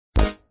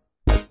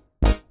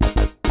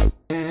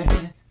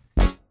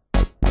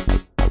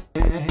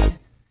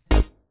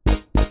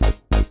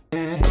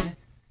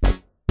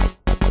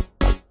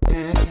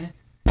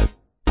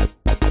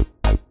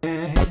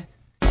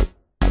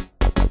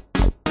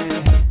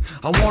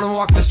I wanna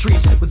walk the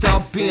streets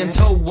without being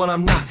told what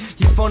I'm not.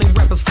 You phony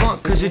rappers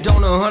front cause you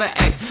don't know how to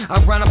act. I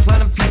run a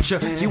plan of future,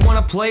 you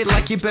wanna play it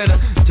like you better.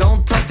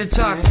 Don't talk the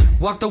talk,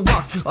 walk the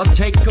walk, or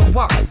take a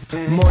walk.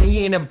 Money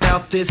ain't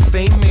about this,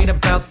 fame ain't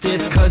about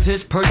this, cause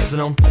it's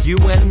personal, you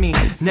and me,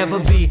 never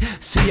be.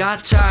 See, I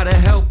try to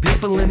help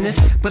people in this,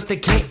 but they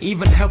can't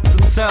even help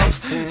themselves.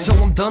 So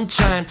I'm done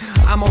trying,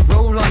 I'ma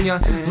roll on ya,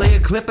 lay a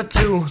clip or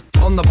two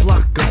on the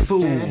block of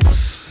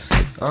fools.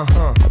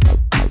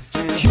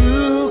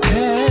 You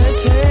can't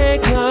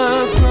take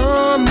love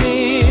from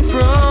me,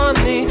 from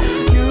me.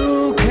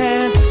 You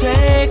can't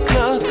take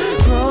love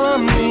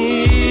from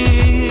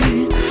me.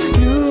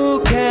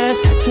 You can't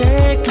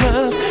take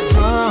love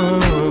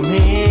from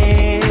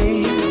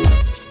me.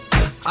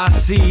 I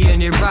see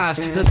in your eyes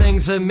the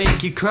things that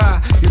make you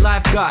cry. Your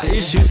life got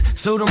issues,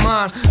 so do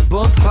mine.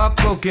 Both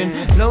heartbroken,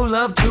 no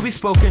love to be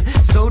spoken.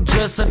 So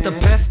just let the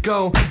best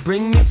go,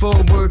 bring me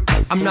forward.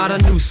 I'm not a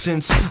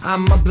nuisance,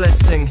 I'm a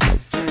blessing.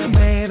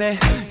 Baby,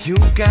 you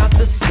got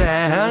the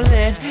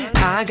salad,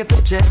 I got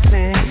the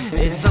dressing.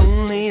 It's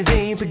only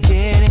the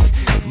beginning.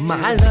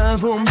 My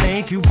love will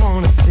make you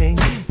wanna sing,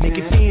 make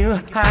you feel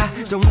high.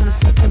 Don't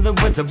listen to the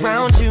words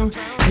around you,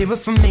 hear it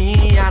from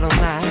me, I don't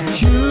lie.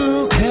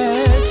 You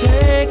can't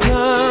take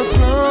love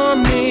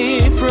from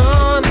me,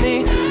 from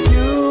me.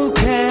 You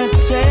can't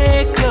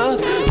take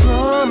love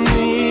from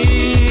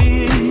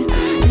me.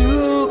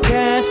 You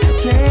can't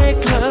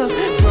take love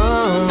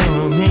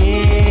from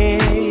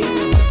me.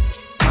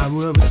 I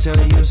will tell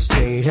you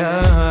straight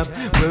up,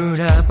 word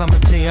up, I'ma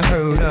tell you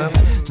hurry up.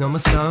 No more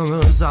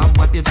sorrows, I'll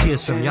wipe your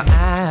tears from your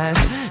eyes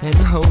and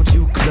hold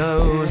you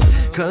close,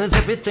 cause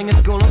everything is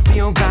gonna be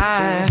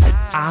alright.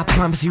 I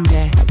promise you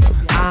that.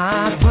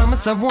 I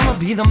promise I wanna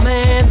be the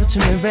man that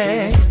you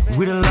marry,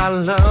 with a lot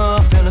of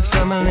love and a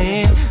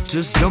family.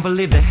 Just don't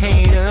believe the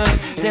haters,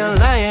 they're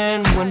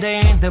lying. One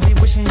day they'll be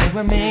wishing they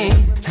were me,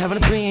 having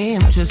a dream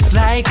just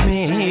like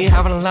me,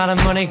 having a lot of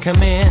money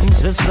come in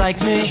just like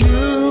me.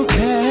 You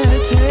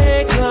can't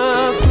take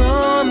love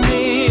from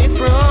me,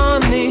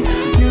 from me.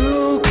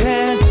 You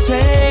can't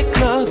take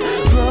love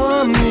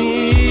from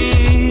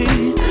me.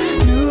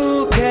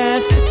 You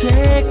can't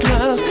take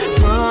love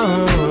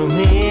from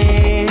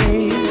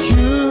me.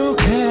 You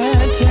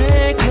can't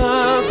take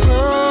love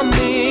from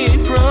me,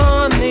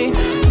 from me.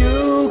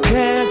 You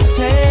can't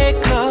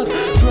take love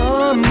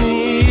from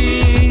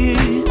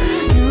me.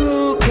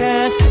 You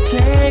can't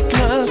take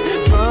love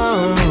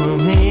from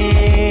me.